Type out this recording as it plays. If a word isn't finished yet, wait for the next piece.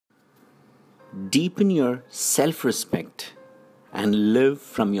Deepen your self-respect and live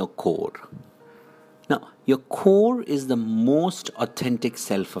from your core. Now, your core is the most authentic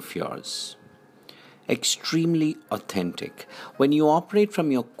self of yours. Extremely authentic. When you operate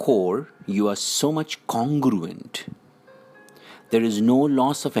from your core, you are so much congruent. There is no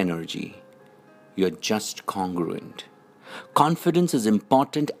loss of energy. You're just congruent. Confidence is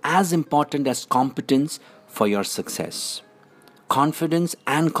important as competence for your success. Confidence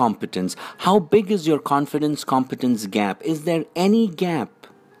and competence. How big is your confidence-competence gap? Is there any gap?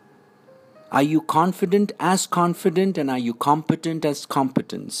 Are you confident and are you competent as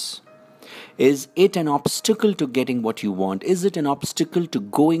competence? Is it an obstacle to getting what you want? Is it an obstacle to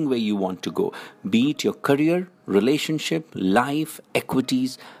going where you want to go? Be it your career, relationship, life,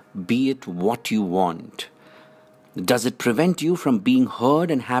 equities, be it what you want. Does it prevent you from being heard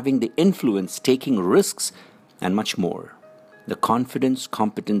and having the influence, taking risks, and much more? The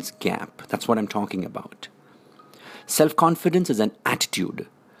confidence-competence gap. That's what I'm talking about. Self-confidence is an attitude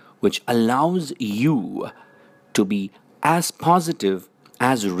which allows you to be as positive,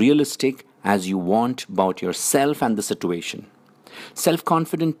 as realistic as you want about yourself and the situation.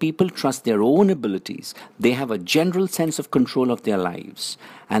 Self-confident people trust their own abilities. They have a general sense of control of their lives,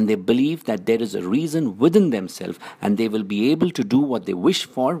 and they believe that there is a reason within themselves, and they will be able to do what they wish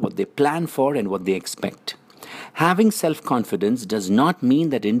for, what they plan for, and what they expect. Having self-confidence does not mean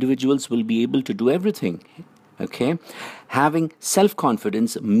that individuals will be able to do everything. Okay? Having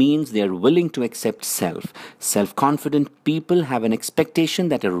self-confidence means they are willing to accept self. Self-confident people have an expectation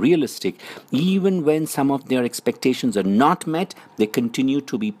that are realistic. Even when some of their expectations are not met, they continue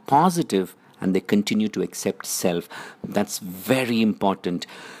to be positive and they continue to accept self. That's very important.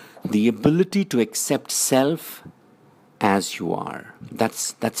 The ability to accept self as you are.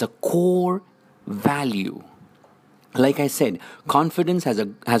 That's a core value. Like I said, confidence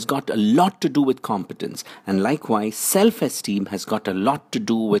has got a lot to do with competence. And likewise, self-esteem has got a lot to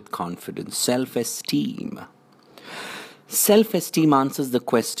do with confidence. Self-esteem. Self-esteem answers the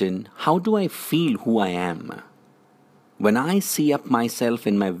question, how do I feel who I am? When I see up myself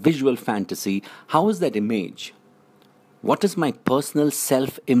in my visual fantasy, how is that image? What is my personal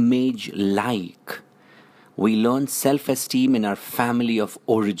self-image like? We learn self-esteem in our family of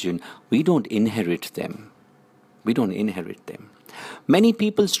origin. We don't inherit them. Many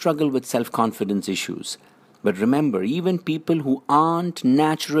people struggle with self-confidence issues. But remember, even people who aren't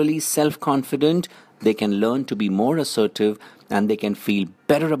naturally self-confident, they can learn to be more assertive and they can feel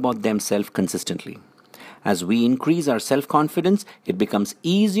better about themselves consistently. As we increase our self-confidence, it becomes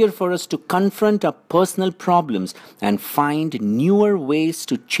easier for us to confront our personal problems and find newer ways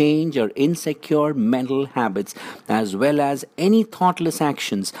to change our insecure mental habits, as well as any thoughtless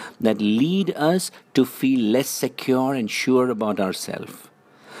actions that lead us to feel less secure and sure about ourselves.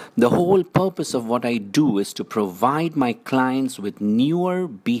 The whole purpose of what I do is to provide my clients with newer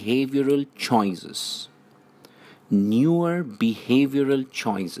behavioral choices.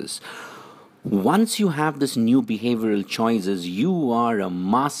 Once you have this new behavioral choices, you are a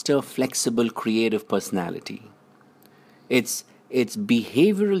master, flexible, creative personality. It's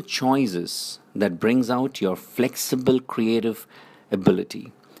behavioral choices that brings out your flexible, creative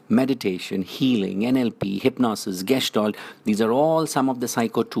ability. Meditation, healing, NLP, hypnosis, Gestalt, these are all some of the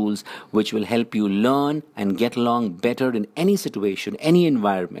psycho tools which will help you learn and get along better in any situation, any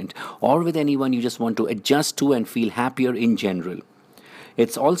environment, or with anyone you just want to adjust to and feel happier in general.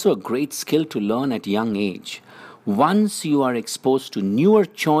 It's also a great skill to learn at young age. Once you are exposed to newer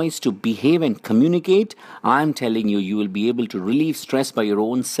choice to behave and communicate, I'm telling you, you will be able to relieve stress by your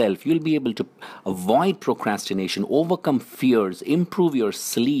own self. You'll be able to avoid procrastination, overcome fears, improve your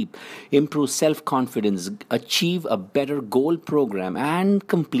sleep, improve self-confidence, achieve a better goal program and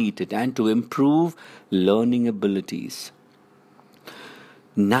complete it, and to improve learning abilities.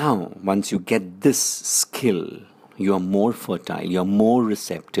 Now, once you get this skill, you are more fertile, you are more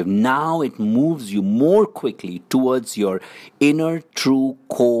receptive. Now it moves you more quickly towards your inner true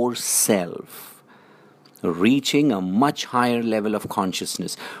core self, reaching a much higher level of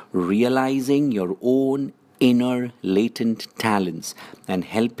consciousness, realizing your own inner latent talents and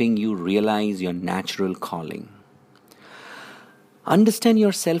helping you realize your natural calling. Understand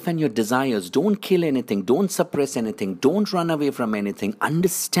yourself and your desires. Don't kill anything. Don't suppress anything. Don't run away from anything.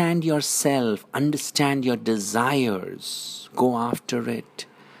 Understand yourself. Understand your desires. Go after it.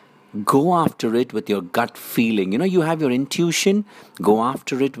 Go after it with your gut feeling. You have your intuition. Go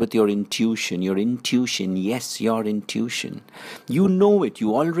after it with your intuition. Your intuition. Yes, your intuition. You know it.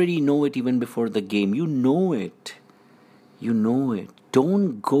 You already know it even before the game. You know it. You know it.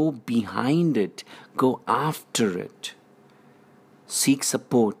 Don't go behind it. Go after it. Seek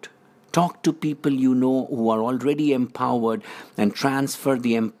support. Talk to people you know who are already empowered and transfer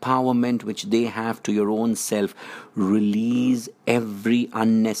the empowerment which they have to your own self. Release every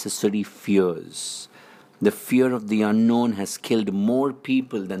unnecessary fears. The fear of the unknown has killed more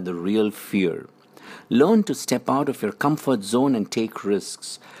people than the real fear. Learn to step out of your comfort zone and take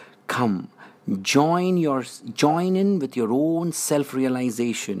risks. Come, join in with your own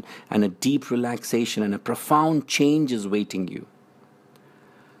self-realization, and a deep relaxation and a profound change is waiting you.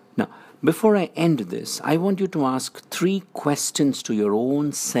 Now, before I end this, I want you to ask 3 questions to your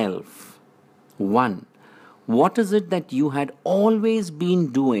own self. 1. What is it that you had always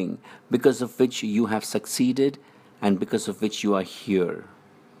been doing because of which you have succeeded and because of which you are here?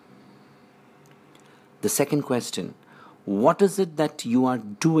 The second question, what is it that you are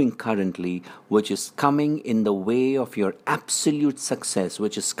doing currently which is coming in the way of your absolute success,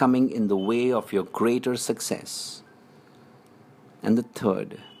 which is coming in the way of your greater success? And the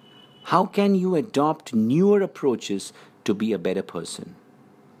third, how can you adopt newer approaches to be a better person?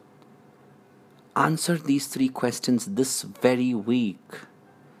 Answer these 3 questions this very week,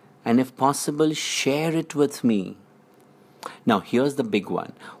 and if possible, share it with me. Now, here's the big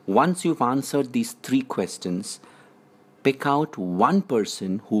one. Once you've answered these 3 questions, pick out one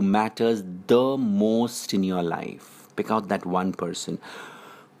person who matters the most in your life. Pick out that one person.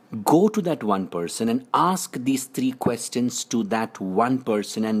 Go to that one person and ask these 3 questions to that one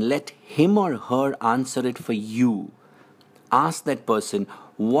person and let him or her answer it for you. Ask that person,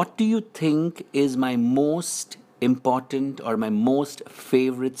 what do you think is my most important or my most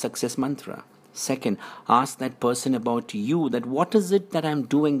favorite success mantra? Second, ask that person about you, that what is it that I'm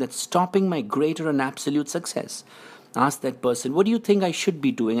doing that's stopping my greater and absolute success? Ask that person, what do you think I should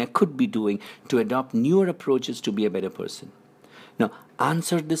be doing, I could be doing to adopt newer approaches to be a better person? Now,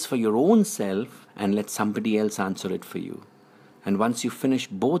 answer this for your own self and let somebody else answer it for you. And once you finish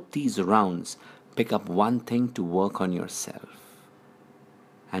both these rounds, pick up one thing to work on yourself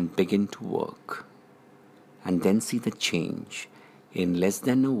and begin to work. And then see the change. In less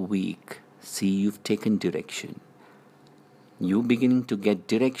than a week, see you've taken direction. You beginning to get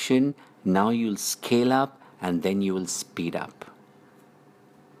direction, now you'll scale up and then you will speed up.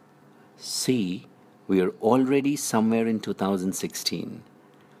 See, we are already somewhere in 2016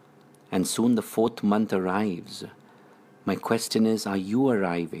 and soon the 4th month arrives. My question is, are you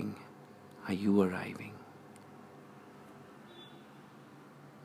arriving? Are you arriving?